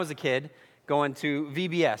was a kid going to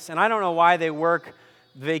VBS, and I don't know why they work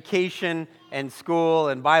vacation and school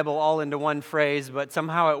and Bible all into one phrase, but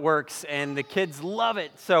somehow it works, and the kids love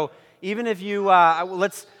it. So even if you, I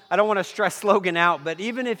don't want to stress Logan out, but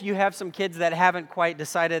even if you have some kids that haven't quite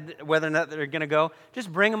decided whether or not they're going to go,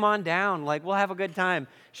 just bring them on down. Like, we'll have a good time.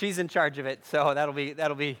 She's in charge of it, so that'll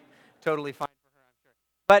be totally fine for her, I'm sure.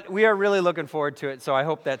 But we are really looking forward to it, so I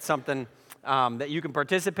hope that's something that you can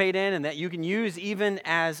participate in and that you can use even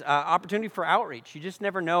as opportunity for outreach. You just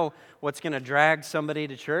never know what's going to drag somebody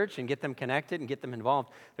to church and get them connected and get them involved.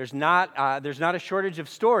 There's not a shortage of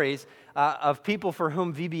stories of people for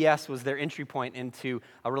whom VBS was their entry point into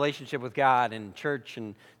a relationship with God and church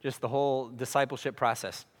and just the whole discipleship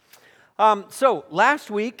process. So last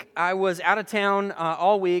week, I was out of town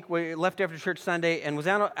all week. We left after church Sunday and was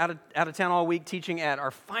out of town all week teaching at our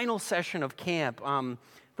final session of camp.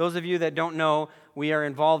 Those of you that don't know, we are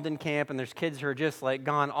involved in camp, and there's kids who are just like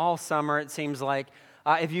gone all summer, it seems like.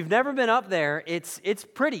 If you've never been up there, it's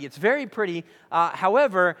pretty. It's very pretty.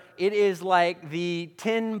 However, it is like the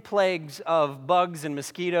 10 plagues of bugs and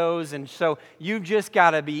mosquitoes, and so you've just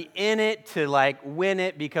got to be in it to like win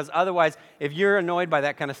it, because otherwise, if you're annoyed by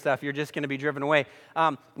that kind of stuff, you're just going to be driven away.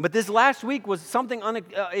 But this last week was something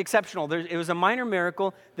exceptional. It was a minor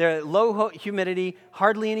miracle. There low humidity,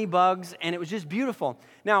 hardly any bugs, and it was just beautiful.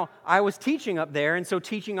 Now, I was teaching up there, and so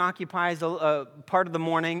teaching occupies a part of the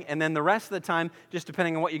morning, and then the rest of the time, just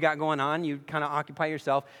depending on what you got going on, you kind of occupy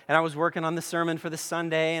yourself. And I was working on the sermon for the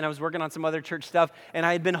Sunday, and I was working on some other church stuff, and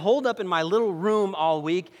I had been holed up in my little room all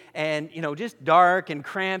week, and, just dark and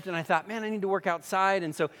cramped, and I thought, man, I need to work outside,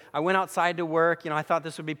 and so I went outside to work. I thought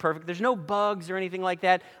this would be perfect. There's no bugs or anything like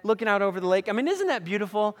that, looking out over the lake. I mean, isn't that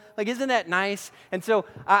beautiful? Like, isn't that nice? And so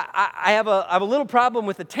I have a little problem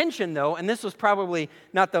with attention, though, and this was probably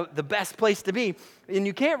not the best place to be. And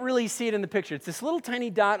you can't really see it in the picture. It's this little tiny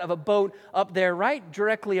dot of a boat up there right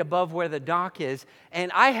directly above where the dock is.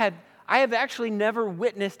 And I have actually never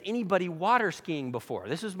witnessed anybody water skiing before.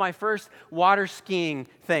 This is my first water skiing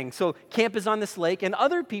thing. So camp is on this lake, and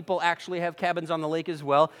other people actually have cabins on the lake as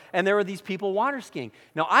well. And there were these people water skiing.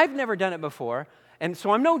 Now, I've never done it before, and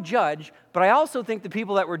so I'm no judge, but I also think the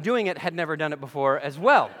people that were doing it had never done it before as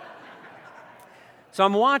well. So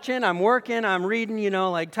I'm watching, I'm working, I'm reading,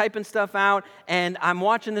 like typing stuff out, and I'm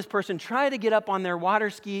watching this person try to get up on their water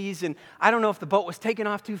skis, and I don't know if the boat was taking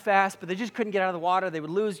off too fast, but they just couldn't get out of the water. They would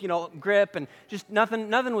lose, grip, and just nothing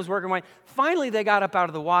was working right. Finally, they got up out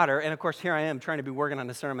of the water, and of course, here I am trying to be working on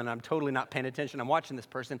the sermon. I'm totally not paying attention. I'm watching this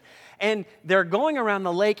person, and they're going around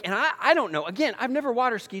the lake, and I don't know. Again, I've never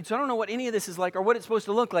water skied, so I don't know what any of this is like or what it's supposed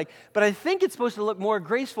to look like, but I think it's supposed to look more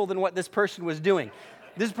graceful than what this person was doing.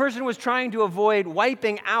 This person was trying to avoid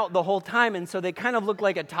wiping out the whole time, and so they kind of looked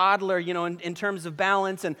like a toddler, in terms of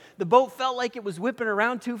balance, and the boat felt like it was whipping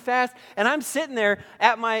around too fast, and I'm sitting there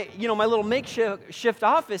at my, my little makeshift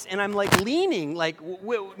office, and I'm like leaning, like,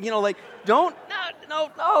 don't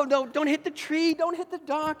hit the tree, don't hit the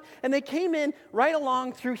dock, and they came in right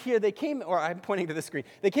along through here, I'm pointing to the screen,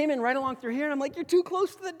 they came in right along through here, and I'm like, you're too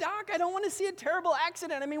close to the dock, I don't want to see a terrible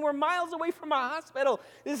accident, I mean, we're miles away from a hospital,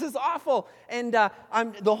 this is awful, and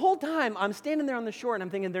the whole time, I'm standing there on the shore, and I'm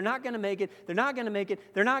thinking, they're not going to make it, they're not going to make it,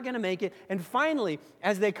 they're not going to make it. And finally,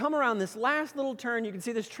 as they come around this last little turn, you can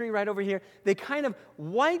see this tree right over here, they kind of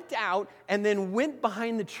wiped out and then went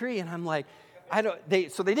behind the tree. And I'm like,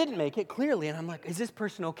 so they didn't make it, clearly. And I'm like, is this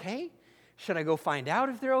person okay? Should I go find out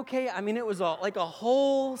if they're okay? I mean, it was like a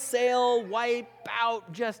wholesale wipe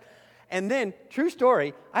out just. And then, true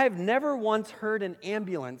story, I have never once heard an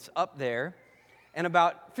ambulance up there. And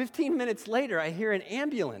about 15 minutes later, I hear an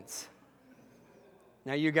ambulance.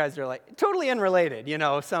 Now, you guys are like, totally unrelated.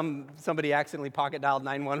 Somebody accidentally pocket dialed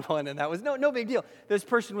 911, and that was no big deal. This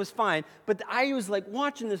person was fine. But I was like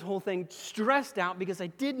watching this whole thing stressed out because I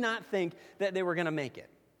did not think that they were going to make it.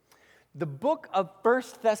 The book of 1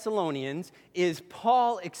 Thessalonians is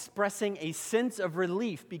Paul expressing a sense of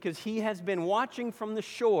relief because he has been watching from the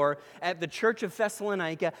shore at the church of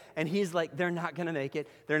Thessalonica, and he's like, they're not going to make it,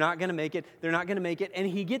 they're not going to make it, they're not going to make it. And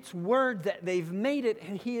he gets word that they've made it,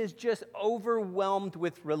 and he is just overwhelmed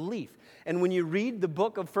with relief. And when you read the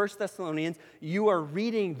book of 1 Thessalonians, you are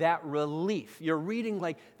reading that relief. You're reading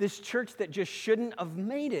like this church that just shouldn't have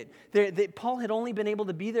made it. Paul had only been able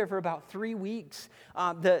to be there for about 3 weeks.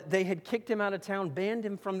 They had kicked him out of town, banned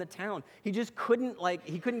him from the town. He just couldn't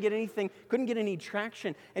get anything, couldn't get any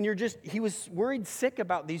traction. And he was worried sick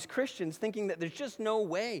about these Christians, thinking that there's just no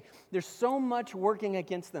way. There's so much working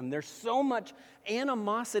against them. There's so much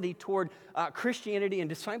animosity toward Christianity and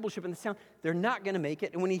discipleship in this town. They're not going to make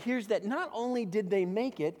it. And when he hears that not only did they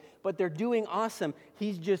make it, but they're doing awesome,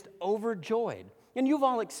 he's just overjoyed. And you've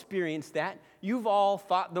all experienced that. You've all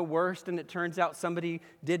thought the worst, and it turns out somebody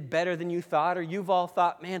did better than you thought. Or you've all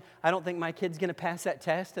thought, man, I don't think my kid's going to pass that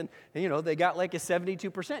test. And, they got like a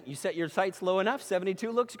 72%. You set your sights low enough,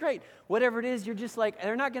 72 looks great. Whatever it is, you're just like,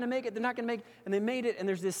 they're not going to make it, they're not going to make it. And they made it, and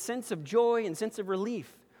there's this sense of joy and sense of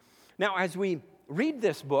relief. Now, as we read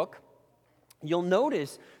this book, you'll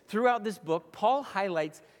notice throughout this book, Paul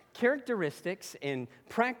highlights characteristics and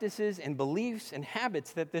practices and beliefs and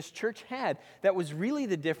habits that this church had that was really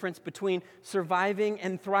the difference between surviving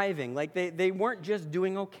and thriving. Like they weren't just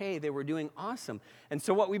doing okay, they were doing awesome. And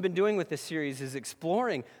so what we've been doing with this series is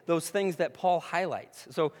exploring those things that Paul highlights.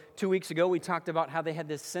 So 2 weeks ago, we talked about how they had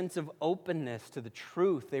this sense of openness to the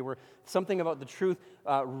truth. Something about the truth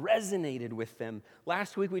resonated with them.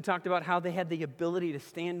 Last week, we talked about how they had the ability to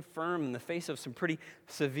stand firm in the face of some pretty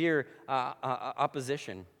severe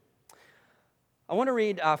opposition. I want to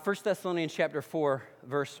read 1 Thessalonians chapter 4,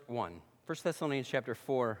 verse 1. 1 Thessalonians chapter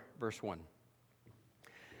 4, verse 1.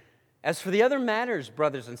 As for the other matters,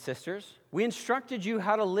 brothers and sisters, we instructed you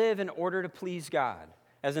how to live in order to please God,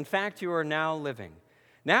 as in fact you are now living.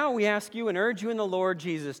 Now we ask you and urge you in the Lord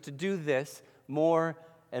Jesus to do this more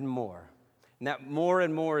and more. And that more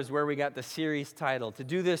and more is where we got the series title, to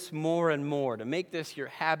do this more and more, to make this your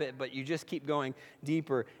habit, but you just keep going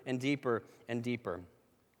deeper and deeper and deeper.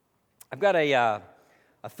 I've got a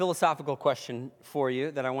philosophical question for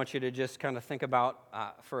you that I want you to just kind of think about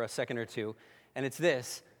for a second or two, and it's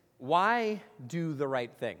this: why do the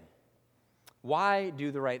right thing? Why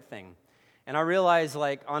do the right thing? And I realize,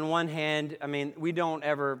 on one hand,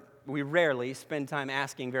 we rarely spend time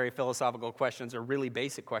asking very philosophical questions or really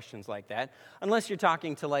basic questions like that, unless you're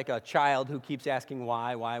talking to a child who keeps asking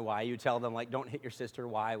why. You tell them don't hit your sister,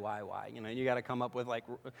 why. You got to come up with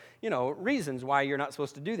reasons why you're not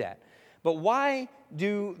supposed to do that. But why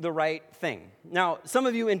do the right thing? Now, some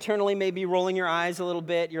of you internally may be rolling your eyes a little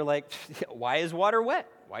bit. You're like, why is water wet?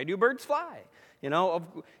 Why do birds fly?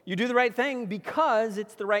 You do the right thing because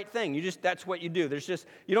it's the right thing. That's what you do.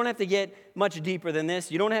 You don't have to get much deeper than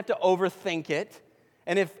this. You don't have to overthink it.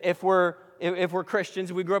 And if we're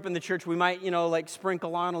Christians, if we grew up in the church, we might,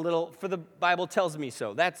 sprinkle on a little, for the Bible tells me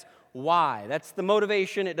so. That's why. That's the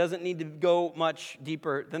motivation. It doesn't need to go much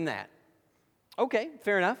deeper than that. Okay,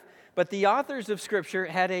 fair enough. But the authors of Scripture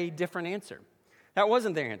had a different answer. That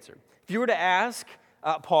wasn't their answer. If you were to ask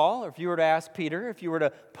Paul, or if you were to ask Peter, if you were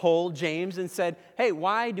to poll James and said, hey,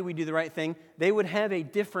 why do we do the right thing? They would have a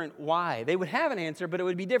different why. They would have an answer, but it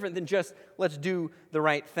would be different than just, let's do the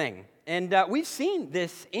right thing. And we've seen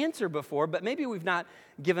this answer before, but maybe we've not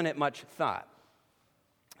given it much thought.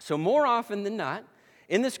 So more often than not,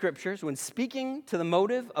 in the Scriptures, when speaking to the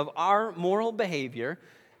motive of our moral behavior,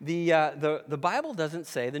 the Bible doesn't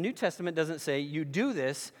say, the New Testament doesn't say, you do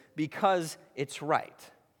this because it's right.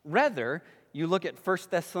 Rather, you look at 1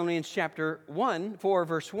 Thessalonians chapter 4,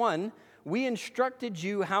 verse 1, we instructed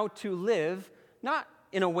you how to live, not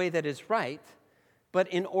in a way that is right, but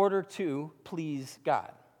in order to please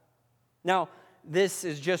God. Now, this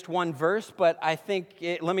is just one verse, but I think,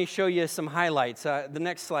 let me show you some highlights. The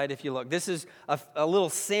next slide, if you look. This is a little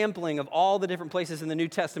sampling of all the different places in the New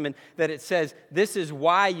Testament that it says, this is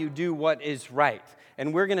why you do what is right.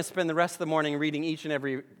 And we're going to spend the rest of the morning reading each and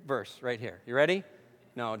every verse right here. You ready?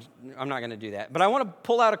 No, I'm not going to do that. But I want to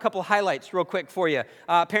pull out a couple highlights real quick for you.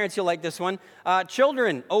 Parents, you'll like this one.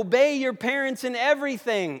 Children, obey your parents in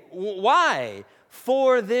everything. Why?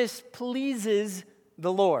 For this pleases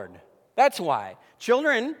the Lord. That's why.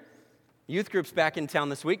 Children, youth groups back in town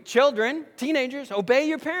this week. Children, teenagers, obey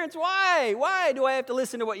your parents. Why? Why do I have to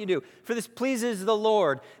listen to what you do? For this pleases the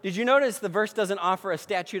Lord. Did you notice the verse doesn't offer a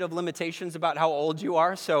statute of limitations about how old you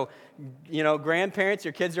are? So, grandparents,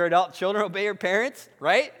 your kids are adult children, obey your parents,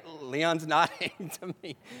 right? Leon's nodding to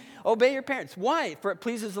me. Obey your parents. Why? For it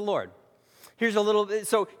pleases the Lord. Here's a little,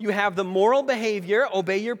 so you have the moral behavior,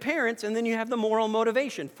 obey your parents, and then you have the moral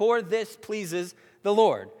motivation. For this pleases the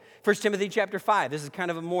Lord. 1 Timothy chapter 5, this is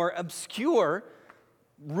kind of a more obscure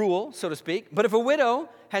rule, so to speak. But if a widow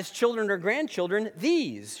has children or grandchildren,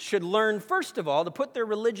 these should learn, first of all, to put their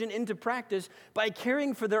religion into practice by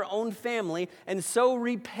caring for their own family and so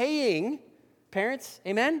repaying, parents,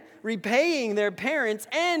 amen? Repaying their parents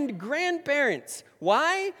and grandparents.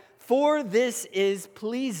 Why? For this is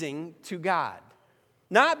pleasing to God.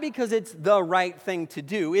 Not because it's the right thing to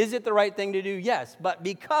do. Is it the right thing to do? Yes, but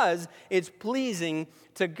because it's pleasing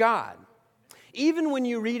to God. Even when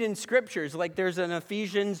you read in scriptures, like there's an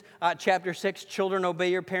Ephesians chapter 6, children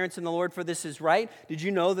obey your parents in the Lord for this is right. Did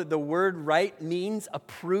you know that the word right means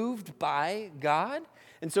approved by God?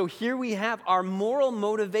 And so here we have our moral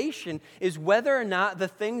motivation is whether or not the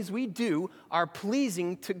things we do are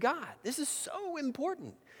pleasing to God. This is so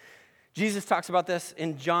important. Jesus talks about this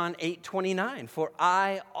in John 8:29. For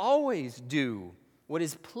I always do what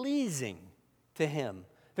is pleasing to him.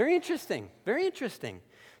 Very interesting, very interesting.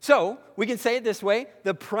 So we can say it this way.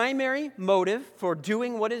 The primary motive for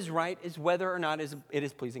doing what is right is whether or not it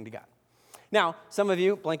is pleasing to God. Now, some of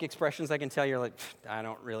you, blank expressions, I can tell you're like, I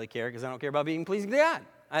don't really care because I don't care about being pleasing to God.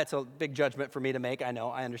 That's a big judgment for me to make. I know,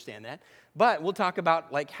 I understand that. But we'll talk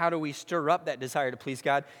about like how do we stir up that desire to please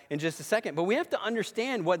God in just a second. But we have to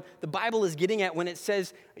understand what the Bible is getting at when it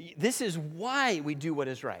says this is why we do what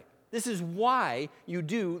is right. This is why you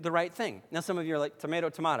do the right thing. Now, some of you are like, tomato,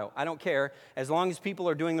 tomato. I don't care. As long as people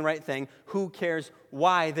are doing the right thing, who cares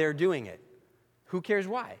why they're doing it? Who cares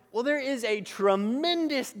why? Well, there is a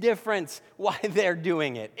tremendous difference why they're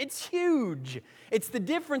doing it. It's huge. It's the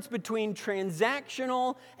difference between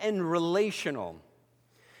transactional and relational.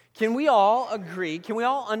 Can we all agree, can we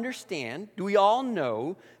all understand, do we all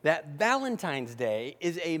know that Valentine's Day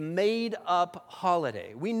is a made-up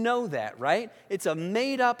holiday? We know that, right? It's a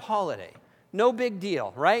made-up holiday. No big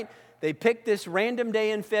deal, right? They picked this random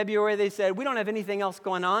day in February. They said, we don't have anything else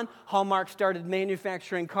going on. Hallmark started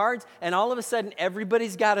manufacturing cards, and all of a sudden,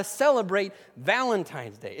 everybody's got to celebrate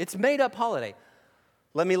Valentine's Day. It's a made-up holiday.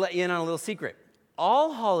 Let me let you in on a little secret.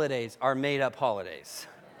 All holidays are made-up holidays.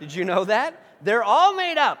 Did you know that? They're all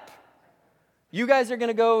made up. You guys are going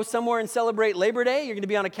to go somewhere and celebrate Labor Day? You're going to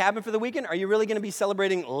be on a cabin for the weekend? Are you really going to be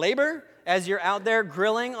celebrating labor as you're out there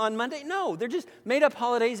grilling on Monday? No, they're just made up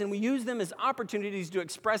holidays, and we use them as opportunities to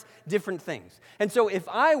express different things. And so if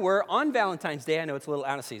I were on Valentine's Day, I know it's a little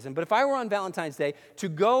out of season, but if I were on Valentine's Day to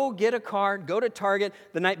go get a card, go to Target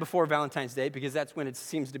the night before Valentine's Day, because that's when it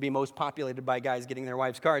seems to be most populated by guys getting their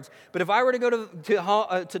wives' cards. But if I were to go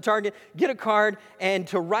to Target, get a card, and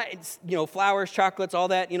to write, flowers, chocolates, all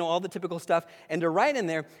that, all the typical stuff, and to write in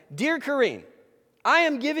there, Dear Corrine, I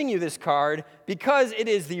am giving you this card because it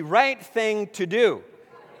is the right thing to do.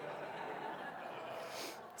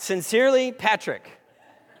 Sincerely, Patrick.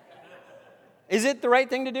 Is it the right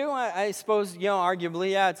thing to do? I suppose,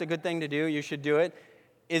 arguably, yeah, it's a good thing to do. You should do it.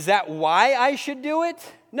 Is that why I should do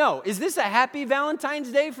it? No. Is this a happy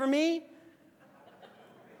Valentine's Day for me?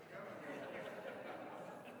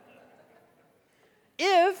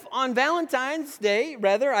 If on Valentine's Day,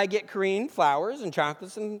 rather, I get Corrine flowers and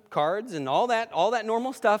chocolates and cards and all that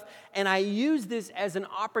normal stuff, and I use this as an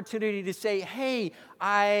opportunity to say, hey,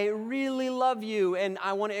 I really love you, and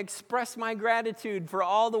I want to express my gratitude for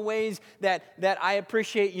all the ways that I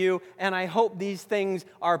appreciate you, and I hope these things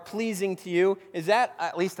are pleasing to you. Is that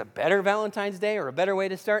at least a better Valentine's Day or a better way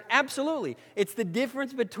to start? Absolutely. It's the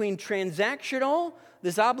difference between transactional,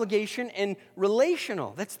 this obligation, and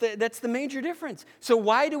relational. That's the major difference. So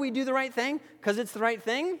why do we do the right thing? Because it's the right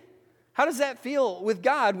thing? How does that feel with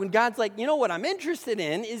God when God's like, what I'm interested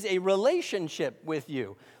in is a relationship with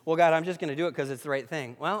you? Well, God, I'm just going to do it because it's the right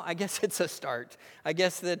thing. Well, I guess it's a start. I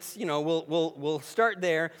guess that's, we'll start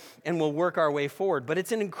there and we'll work our way forward. But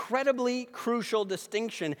it's an incredibly crucial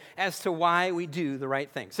distinction as to why we do the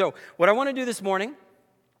right thing. So what I want to do this morning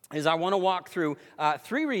is I want to walk through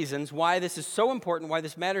 3 reasons why this is so important, why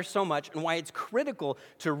this matters so much, and why it's critical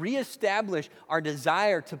to reestablish our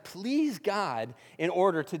desire to please God in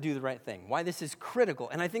order to do the right thing. Why this is critical.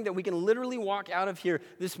 And I think that we can literally walk out of here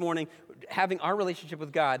this morning having our relationship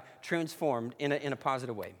with God transformed in a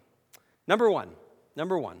positive way. Number one,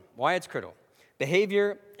 why it's critical.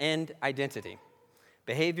 Behavior and identity.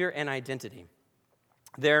 Behavior and identity.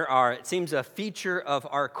 It seems a feature of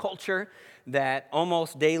our culture that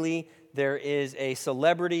almost daily there is a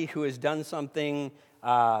celebrity who has done something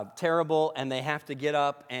terrible, and they have to get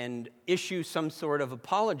up and issue some sort of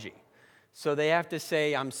apology. So they have to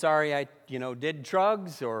say, I'm sorry I, did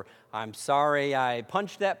drugs, or I'm sorry I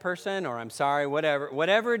punched that person, or I'm sorry,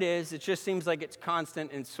 whatever it is. It just seems like it's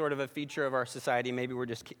constant and sort of a feature of our society. Maybe we're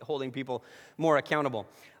just holding people more accountable.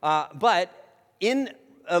 But in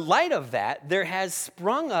light of that, there has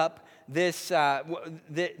sprung up this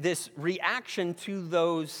reaction to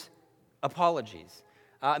those apologies.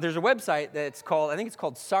 There's a website that's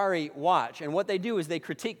called Sorry Watch, and what they do is they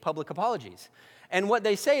critique public apologies. And what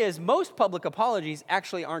they say is most public apologies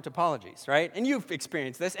actually aren't apologies, right? And you've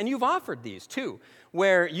experienced this, and you've offered these too,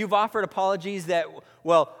 where you've offered apologies that,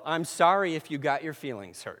 well, I'm sorry if you got your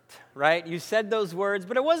feelings hurt, right? You said those words,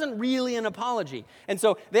 but it wasn't really an apology. And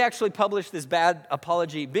so they actually published this bad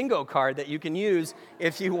apology bingo card that you can use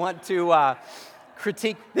if you want to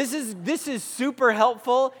critique. This is super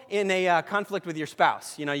helpful in a conflict with your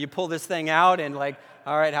spouse. You know, you pull this thing out and like,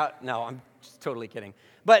 all right, no, I'm just totally kidding.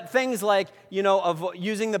 But things like, you know, of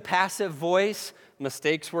using the passive voice,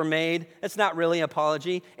 mistakes were made. That's not really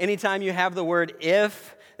apology. Anytime you have the word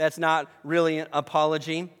if, that's not really an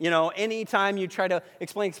apology. You know, anytime you try to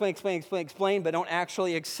explain, but don't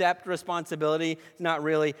actually accept responsibility, it's not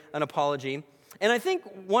really an apology. And I think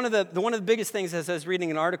one of the biggest things, as I was reading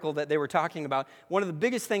an article that they were talking about, one of the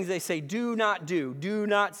biggest things they say, do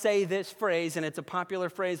not say this phrase, and it's a popular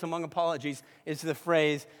phrase among apologies, is the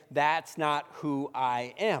phrase, that's not who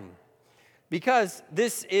I am. Because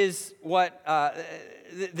this is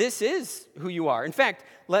this is who you are. In fact,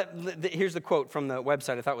 here's the quote from the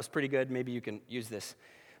website I thought was pretty good. Maybe you can use this.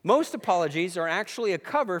 Most apologies are actually a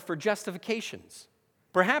cover for justifications.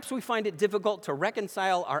 Perhaps we find it difficult to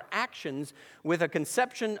reconcile our actions with a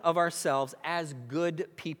conception of ourselves as good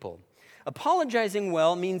people. Apologizing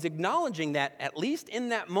well means acknowledging that, at least in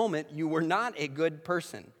that moment, you were not a good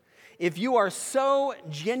person. If you are so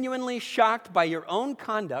genuinely shocked by your own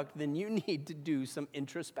conduct, then you need to do some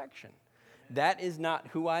introspection. That is not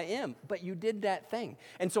who I am, but you did that thing.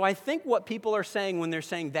 And so I think what people are saying when they're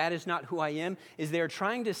saying that is not who I am is they're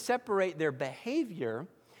trying to separate their behavior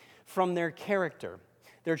from their character.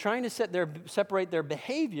 They're trying to separate their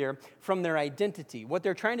behavior from their identity. What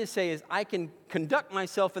they're trying to say is, I can conduct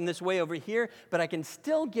myself in this way over here, but I can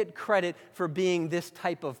still get credit for being this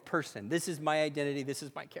type of person. This is my identity. This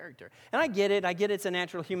is my character. And I get it. It's a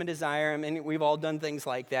natural human desire. I mean, we've all done things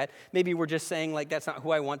like that. Maybe we're just saying, like, that's not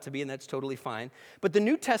who I want to be, and that's totally fine. But the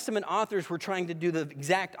New Testament authors were trying to do the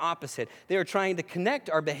exact opposite. They are trying to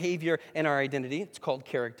connect our behavior and our identity. It's called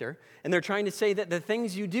character. And they're trying to say that the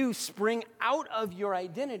things you do spring out of your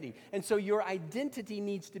identity. And so your identity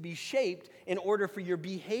needs to be shaped in order for your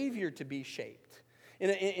behavior to be shaped.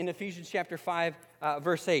 In Ephesians chapter 5,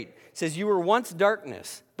 verse 8, it says, you were once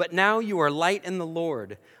darkness, but now you are light in the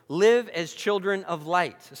Lord. Live as children of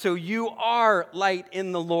light. So you are light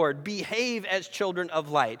in the Lord. Behave as children of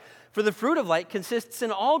light. For the fruit of light consists in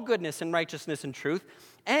all goodness and righteousness and truth.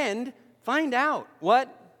 And find out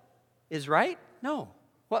what is right? No.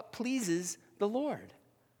 What pleases the Lord.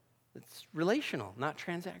 It's relational, not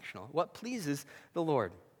transactional. What pleases the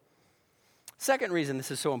Lord. Second reason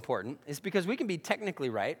this is so important is because we can be technically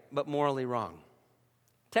right, but morally wrong.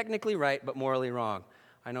 Technically right, but morally wrong.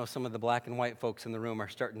 I know some of the black and white folks in the room are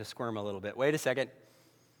starting to squirm a little bit. Wait a second.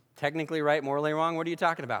 Technically right, morally wrong? What are you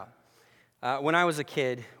talking about? When I was a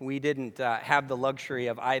kid, we didn't have the luxury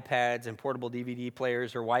of iPads and portable DVD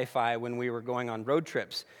players or Wi-Fi when we were going on road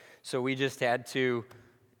trips. So we just had to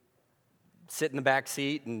sit in the back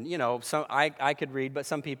seat, and, you know, I could read, but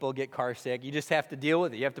some people get car sick. You just have to deal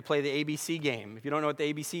with it. You have to play the ABC game. If you don't know what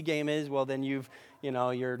the ABC game is, well, then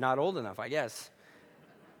you're not old enough, I guess.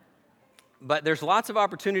 But there's lots of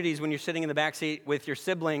opportunities when you're sitting in the back seat with your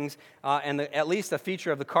siblings, and at least a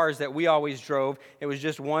feature of the cars that we always drove, it was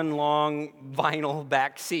just one long vinyl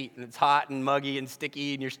back seat, and it's hot and muggy and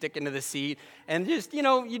sticky, and you're sticking to the seat, and just,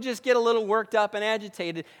 you just get a little worked up and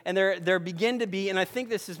agitated, and there begin to be, and I think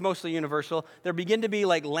this is mostly universal, there begin to be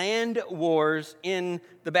like land wars in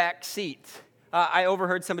the back seat. I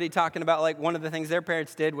overheard somebody talking about, like, one of the things their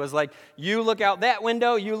parents did was, like, you look out that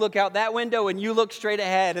window, you look out that window, and you look straight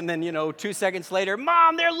ahead. And then, 2 seconds later,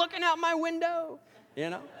 Mom, they're looking out my window.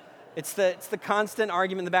 It's the constant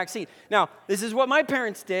argument in the back seat. Now, this is what my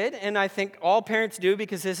parents did, and I think all parents do,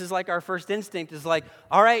 because this is like our first instinct is like,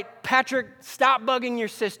 all right, Patrick, stop bugging your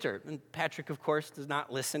sister. And Patrick, of course, does not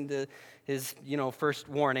listen to his, first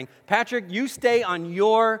warning. Patrick, you stay on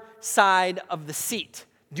your side of the seat.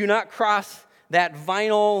 Do not cross that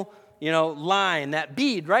vinyl, line, that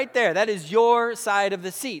bead right there. That is your side of the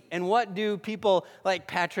seat. And what do people like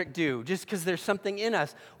Patrick do? Just because there's something in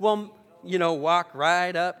us. Well, walk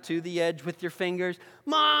right up to the edge with your fingers.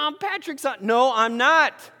 Mom, Patrick's on. No, I'm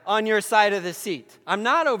not on your side of the seat. I'm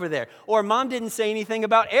not over there. Or Mom didn't say anything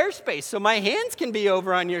about airspace, so my hands can be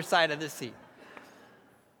over on your side of the seat.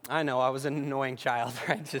 I know, I was an annoying child,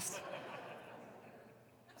 right?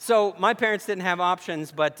 So my parents didn't have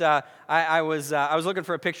options, but I was looking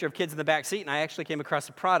for a picture of kids in the back seat, and I actually came across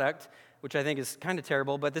a product, which I think is kind of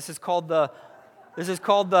terrible, but it's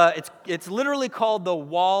literally called the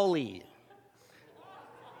Wall-E,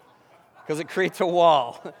 because it creates a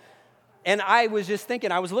wall. And I was just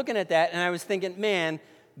thinking, I was looking at that, and I was thinking, man,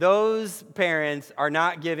 those parents are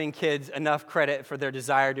not giving kids enough credit for their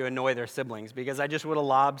desire to annoy their siblings, because I just would have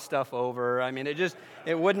lobbed stuff over. I mean,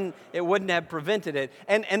 it wouldn't have prevented it.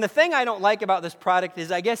 And the thing I don't like about this product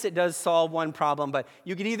is, I guess it does solve one problem, but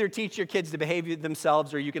you could either teach your kids to behave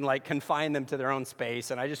themselves, or you can like confine them to their own space.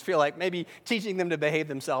 And I just feel like maybe teaching them to behave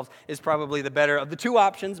themselves is probably the better of the two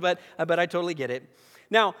options, but I totally get it.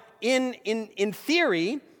 Now, in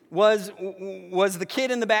theory, was the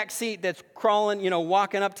kid in the back seat that's crawling,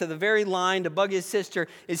 walking up to the very line to bug his sister,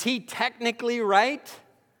 is he technically right?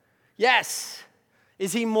 Yes.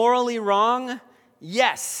 Is he morally wrong?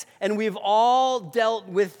 Yes. And we've all dealt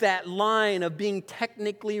with that line of being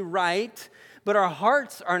technically right, but our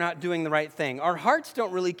hearts are not doing the right thing. Our hearts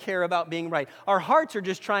don't really care about being right. Our hearts are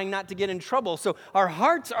just trying not to get in trouble. So our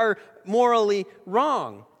hearts are morally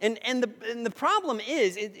wrong. And the problem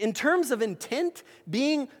is, in terms of intent,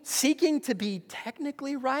 seeking to be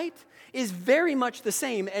technically right is very much the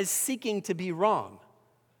same as seeking to be wrong.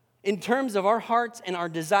 In terms of our hearts and our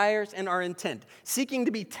desires and our intent, seeking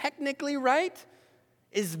to be technically right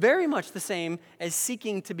is very much the same as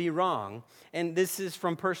seeking to be wrong. And this is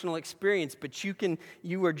from personal experience, but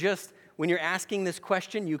when you're asking this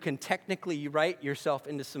question, you can technically write yourself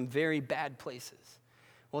into some very bad places.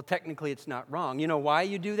 Well, technically it's not wrong. You know why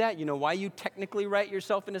you do that? You know why you technically write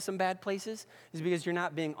yourself into some bad places? Is because you're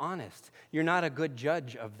not being honest. You're not a good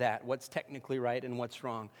judge of that, what's technically right and what's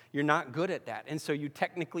wrong. You're not good at that. And so you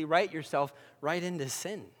technically write yourself right into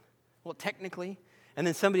sin. Well, technically. And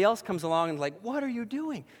then somebody else comes along and like, what are you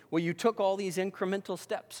doing? Well, you took all these incremental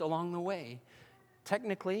steps along the way.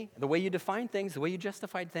 Technically, the way you define things, the way you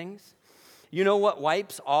justified things. You know what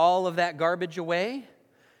wipes all of that garbage away?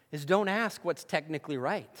 Is don't ask what's technically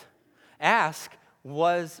right. Ask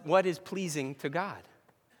what is pleasing to God.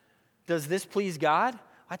 Does this please God?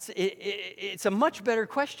 It's a much better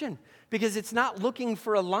question, because it's not looking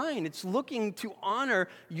for a line. It's looking to honor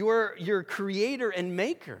your creator and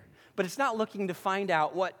maker. But it's not looking to find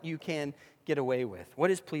out what you can get away with.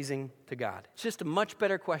 What is pleasing to God? It's just a much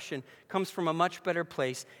better question, comes from a much better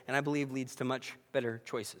place, and I believe leads to much better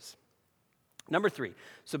choices. Number 3,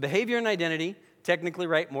 so behavior and identity, technically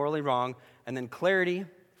right, morally wrong, and then clarity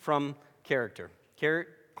from character.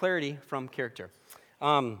 Clarity from character.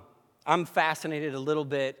 I'm fascinated a little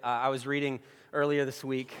bit. I was reading earlier this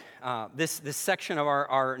week. This section of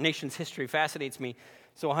our nation's history fascinates me.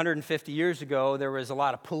 So 150 years ago, there was a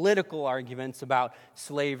lot of political arguments about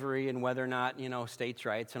slavery and whether or not, states'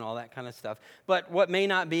 rights and all that kind of stuff. But what may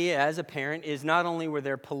not be as apparent is not only were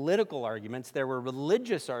there political arguments, there were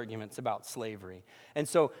religious arguments about slavery. And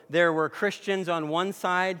so there were Christians on one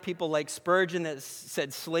side, people like Spurgeon, that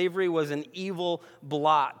said slavery was an evil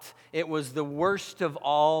blot. It was the worst of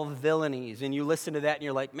all villainies. And you listen to that and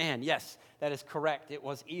you're like, man, yes, that is correct. It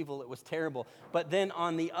was evil. It was terrible. But then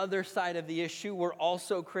on the other side of the issue were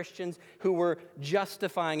also Christians who were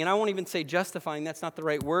justifying, and I won't even say justifying, that's not the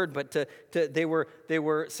right word, but they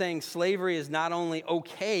were saying slavery is not only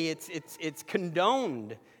okay, it's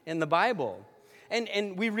condoned in the Bible.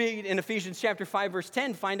 And we read in Ephesians chapter 5, verse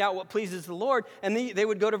 10, find out what pleases the Lord. And they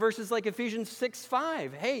would go to verses like Ephesians 6,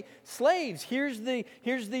 5. Hey, slaves, here's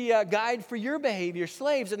the guide for your behavior,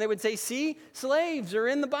 slaves. And they would say, see, slaves are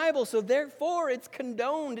in the Bible, so therefore it's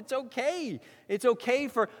condoned. It's okay. It's okay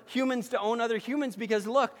for humans to own other humans because,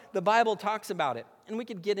 look, the Bible talks about it. And we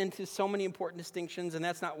could get into so many important distinctions, and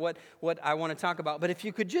that's not what I want to talk about. But if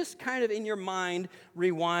you could just kind of in your mind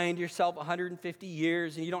rewind yourself 150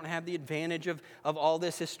 years, and you don't have the advantage of all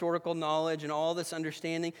this historical knowledge and all this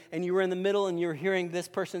understanding, and you were in the middle and you're hearing this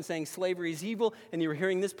person saying slavery is evil, and you were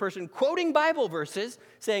hearing this person quoting Bible verses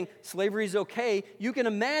saying slavery is okay, you can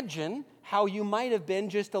imagine how you might have been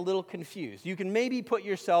just a little confused. You can maybe put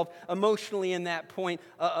yourself emotionally in that point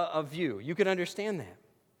of view. You can understand that.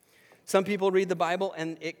 Some people read the Bible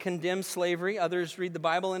and it condemns slavery. Others read the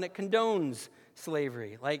Bible and it condones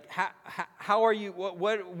slavery. Like, how are you,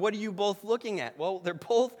 what are you both looking at? Well, they're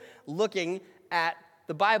both looking at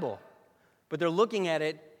the Bible, but they're looking at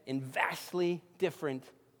it in vastly different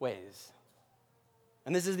ways.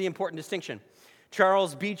 And this is the important distinction.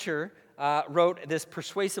 Charles Beecher wrote this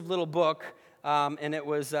persuasive little book, and it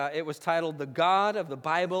was titled "The God of the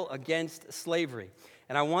Bible Against Slavery."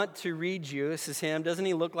 And I want to read you, this is him. Doesn't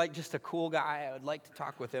he look like just a cool guy? I would like to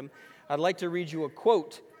talk with him. I'd like to read you a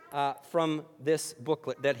quote from this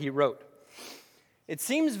booklet that he wrote. It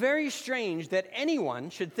seems very strange that anyone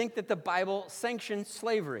should think that the Bible sanctions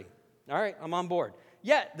slavery. All right, I'm on board.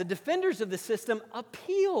 Yet, the defenders of the system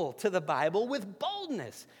appeal to the Bible with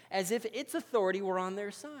boldness, as if its authority were on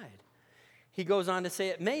their side. He goes on to say,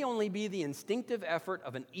 it may only be the instinctive effort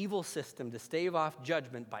of an evil system to stave off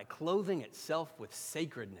judgment by clothing itself with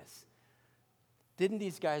sacredness. Didn't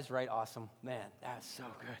these guys write awesome? Man, that's so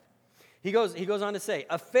good. He goes on to say,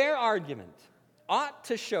 a fair argument ought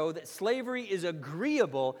to show that slavery is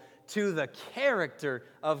agreeable to the character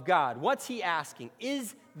of God. What's he asking?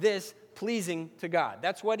 Is this pleasing to God?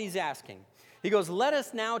 That's what he's asking. He goes, let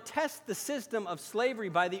us now test the system of slavery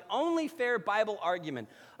by the only fair Bible argument,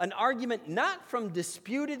 an argument not from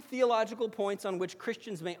disputed theological points on which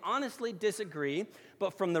Christians may honestly disagree,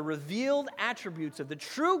 but from the revealed attributes of the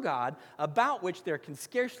true God about which there can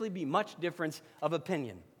scarcely be much difference of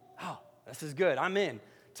opinion. Oh, this is good. I'm in.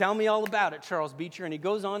 Tell me all about it, Charles Beecher. And he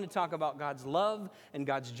goes on to talk about God's love and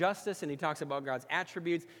God's justice, and he talks about God's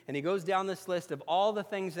attributes, and he goes down this list of all the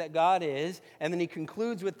things that God is, and then he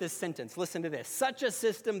concludes with this sentence. Listen to this. Such a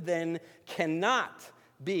system then cannot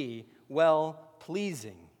be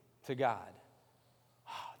well-pleasing to God.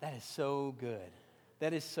 Oh, that is so good.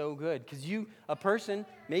 That is so good. Because a person,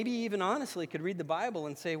 maybe even honestly, could read the Bible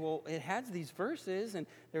and say, well, it has these verses, and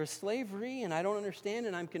there's slavery, and I don't understand,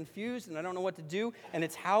 and I'm confused, and I don't know what to do. And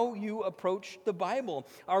it's how you approach the Bible.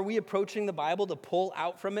 Are we approaching the Bible to pull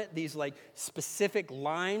out from it these like specific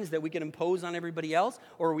lines that we can impose on everybody else?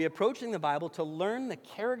 Or are we approaching the Bible to learn the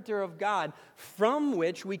character of God from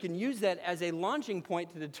which we can use that as a launching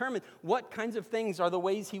point to determine what kinds of things are the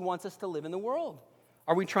ways he wants us to live in the world?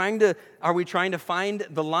 Are we trying to find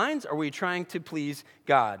the lines? Or are we trying to please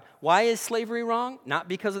God? Why is slavery wrong? Not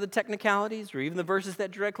because of the technicalities or even the verses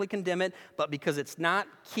that directly condemn it, but because it's not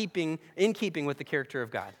in keeping with the character of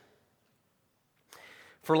God.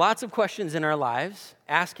 For lots of questions in our lives,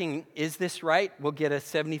 asking, is this right, will get us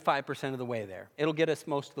 75% of the way there. It'll get us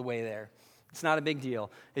most of the way there. It's not a big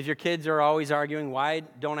deal. If your kids are always arguing, why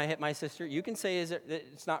don't I hit my sister? You can say,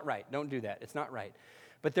 it's not right. Don't do that. It's not right.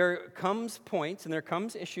 But there comes points and there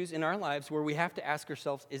comes issues in our lives where we have to ask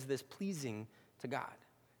ourselves, is this pleasing to God?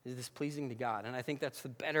 Is this pleasing to God? And I think that's the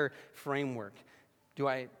better framework. Do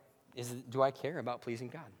I care about pleasing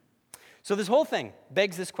God? So this whole thing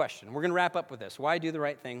begs this question. We're going to wrap up with this. Why do the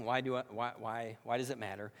right thing? Why does it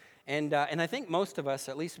matter? And I think most of us,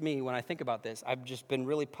 at least me, when I think about this, I've just been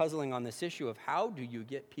really puzzling on this issue of how do you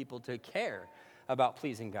get people to care about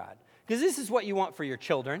pleasing God? Because this is what you want for your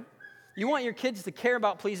children. You want your kids to care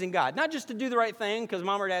about pleasing God. Not just to do the right thing because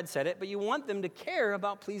mom or dad said it, but you want them to care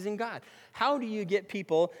about pleasing God. How do you get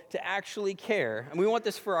people to actually care? And we want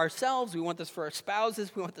this for ourselves. We want this for our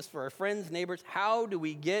spouses. We want this for our friends, neighbors. How do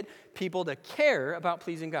we get people to care about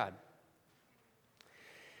pleasing God?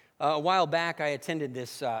 A while back, I attended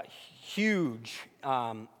this huge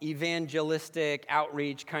evangelistic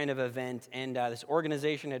outreach kind of event, and this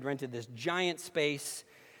organization had rented this giant space.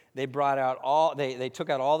 They brought out they took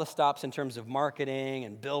out all the stops in terms of marketing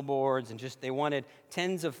and billboards, and just they wanted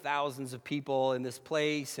tens of thousands of people in this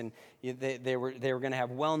place, and they were going to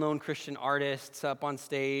have well-known Christian artists up on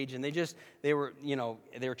stage, and they were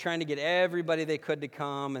trying to get everybody they could to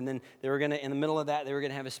come, and then they were going to, in the middle of that, they were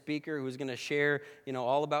going to have a speaker who was going to share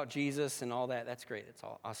all about Jesus and all that. That's great. It's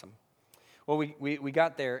all awesome. Well, we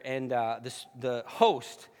got there, and the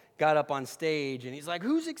host got up on stage, and he's like,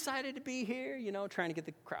 who's excited to be here? Trying to get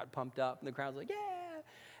the crowd pumped up. And the crowd's like, yeah.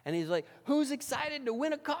 And he's like, who's excited to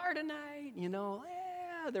win a car tonight? Yeah.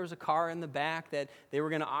 There was a car in the back that they were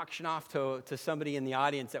going to auction off to somebody in the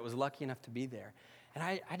audience that was lucky enough to be there. And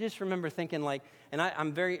I just remember thinking and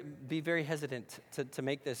I'm very hesitant to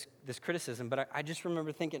make this criticism, but I just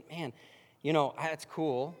remember thinking, man, that's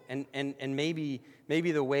cool. And maybe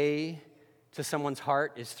the way to someone's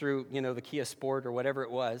heart is through, the Kia Sport or whatever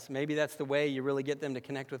it was. Maybe that's the way you really get them to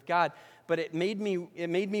connect with God. But it made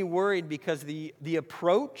me worried because the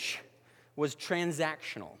approach was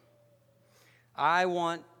transactional. I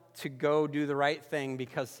want to go do the right thing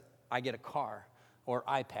because I get a car or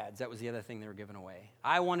iPads. That was the other thing they were giving away.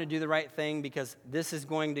 I want to do the right thing because this is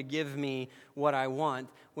going to give me what I want,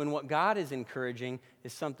 when what God is encouraging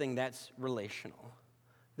is something that's relational.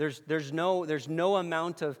 There's no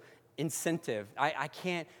amount of incentive.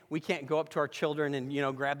 We can't go up to our children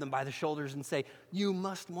and grab them by the shoulders and say, you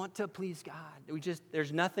must want to please God.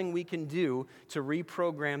 There's nothing we can do to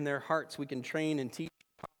reprogram their hearts. We can train and teach